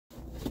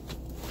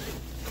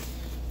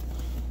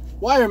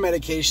Why are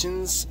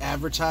medications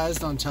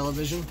advertised on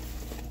television?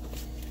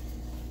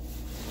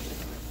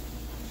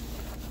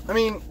 I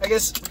mean, I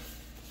guess the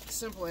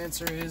simple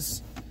answer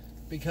is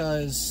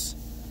because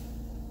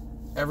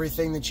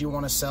everything that you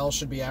want to sell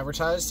should be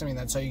advertised. I mean,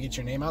 that's how you get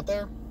your name out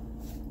there.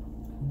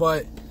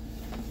 But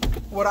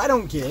what I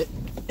don't get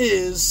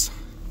is,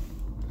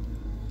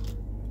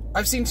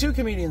 I've seen two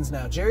comedians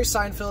now. Jerry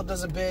Seinfeld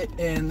does a bit,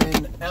 and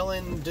then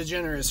Ellen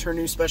DeGeneres, her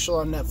new special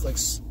on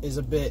Netflix, is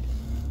a bit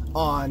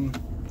on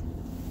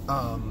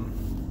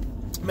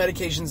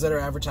medications that are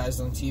advertised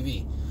on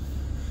TV.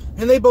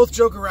 And they both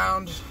joke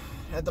around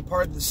at the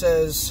part that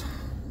says,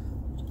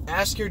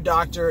 ask your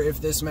doctor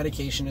if this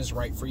medication is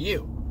right for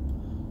you.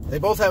 They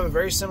both have a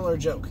very similar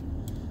joke.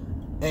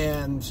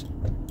 And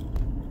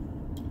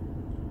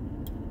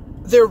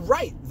they're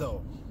right,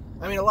 though.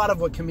 I mean, a lot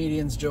of what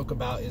comedians joke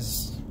about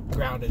is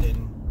grounded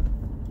in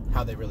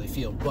how they really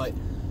feel. But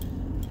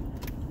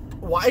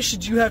why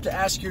should you have to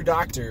ask your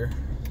doctor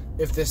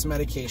if this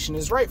medication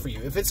is right for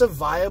you? If it's a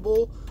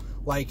viable,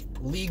 like,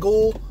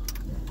 legal,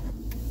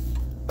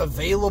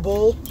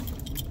 available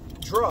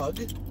drug,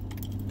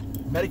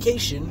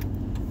 medication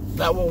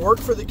that will work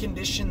for the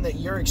condition that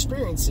you're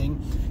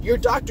experiencing, your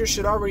doctor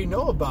should already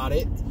know about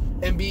it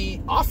and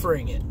be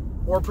offering it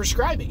or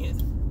prescribing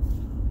it.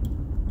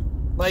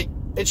 Like,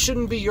 it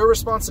shouldn't be your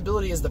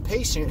responsibility as the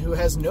patient who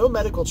has no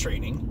medical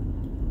training,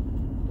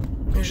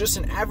 who's just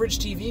an average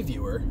TV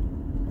viewer,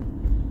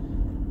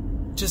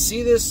 to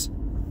see this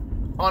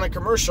on a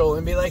commercial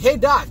and be like, hey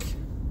doc,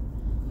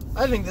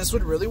 I think this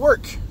would really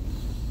work.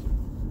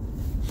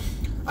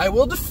 I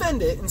will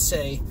defend it and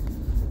say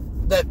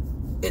that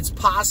it's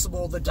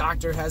possible the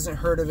doctor hasn't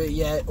heard of it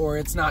yet, or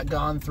it's not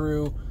gone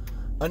through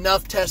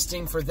enough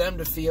testing for them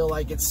to feel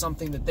like it's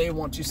something that they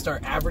want to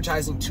start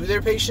advertising to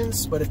their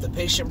patients. But if the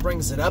patient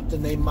brings it up,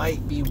 then they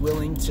might be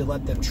willing to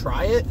let them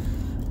try it.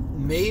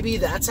 Maybe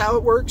that's how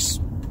it works.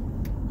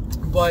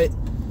 But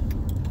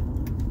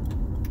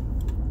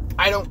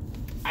I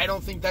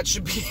don't think that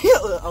should be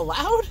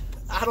allowed.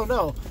 I don't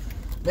know.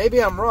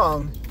 Maybe I'm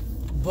wrong,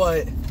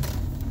 but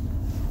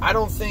I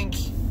don't think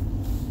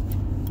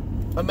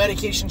a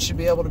medication should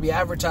be able to be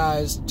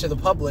advertised to the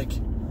public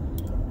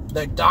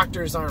that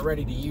doctors aren't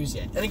ready to use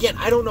yet. And again,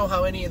 I don't know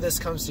how any of this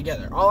comes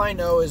together. All I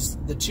know is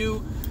the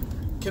two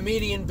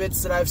comedian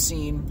bits that I've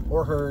seen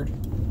or heard,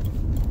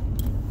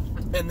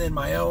 and then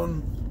my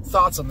own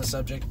thoughts on the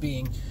subject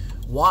being,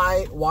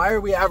 why are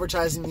we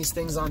advertising these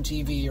things on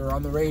TV or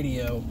on the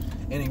radio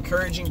and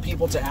encouraging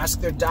people to ask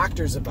their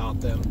doctors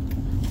about them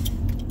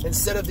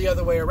instead of the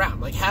other way around?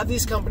 Like, have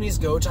these companies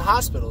go to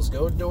hospitals,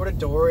 go door to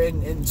door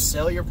and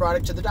sell your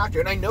product to the doctor.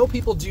 And I know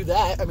people do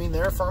that. I mean,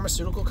 there are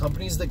pharmaceutical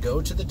companies that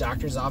go to the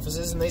doctor's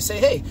offices and they say,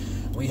 hey,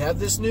 we have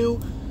this new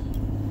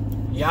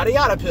yada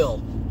yada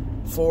pill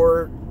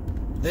for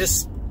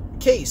this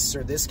case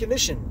or this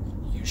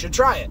condition. You should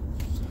try it.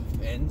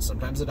 And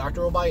sometimes the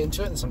doctor will buy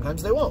into it and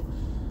sometimes they won't.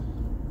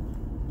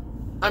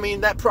 I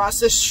mean, that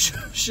process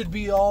should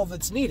be all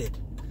that's needed.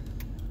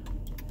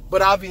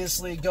 But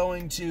obviously,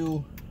 going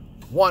to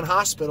one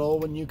hospital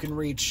when you can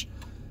reach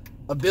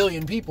 1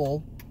 billion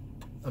people,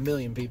 1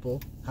 million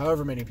people,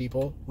 however many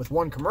people, with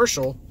one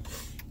commercial,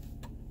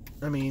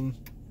 I mean,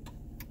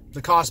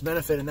 the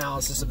cost-benefit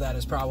analysis of that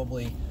is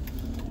probably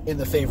in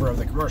the favor of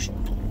the commercial.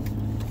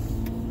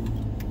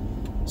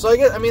 So I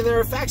guess, I mean, there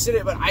are facts in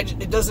it, but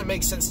it doesn't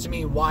make sense to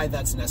me why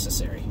that's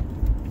necessary.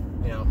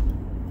 You know,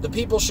 the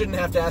people shouldn't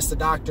have to ask the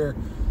doctor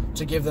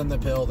to give them the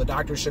pill. The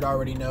doctor should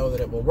already know that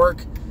it will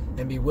work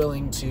and be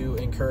willing to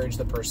encourage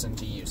the person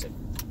to use it.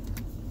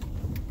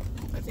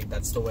 I think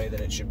that's the way that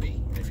it should be.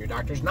 And if your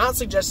doctor's not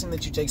suggesting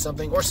that you take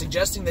something or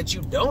suggesting that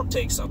you don't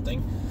take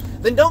something,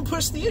 then don't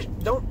push the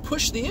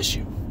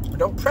issue, or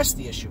don't press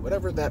the issue,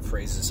 whatever that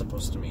phrase is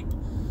supposed to mean.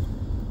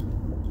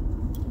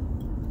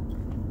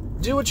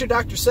 Do what your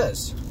doctor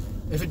says.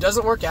 If it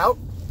doesn't work out,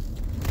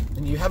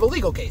 then you have a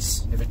legal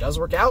case. If it does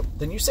work out,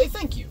 then you say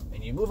thank you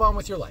and you move on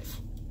with your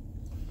life.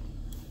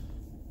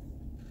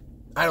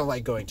 I don't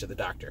like going to the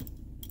doctor.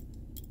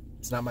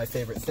 It's not my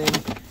favorite thing.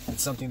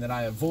 It's something that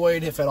I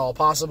avoid if at all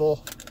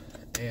possible.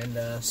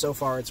 And so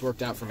far it's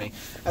worked out for me.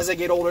 As I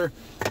get older,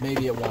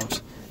 maybe it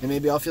won't. And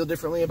maybe I'll feel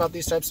differently about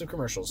these types of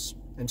commercials.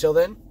 Until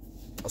then,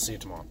 I'll see you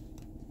tomorrow.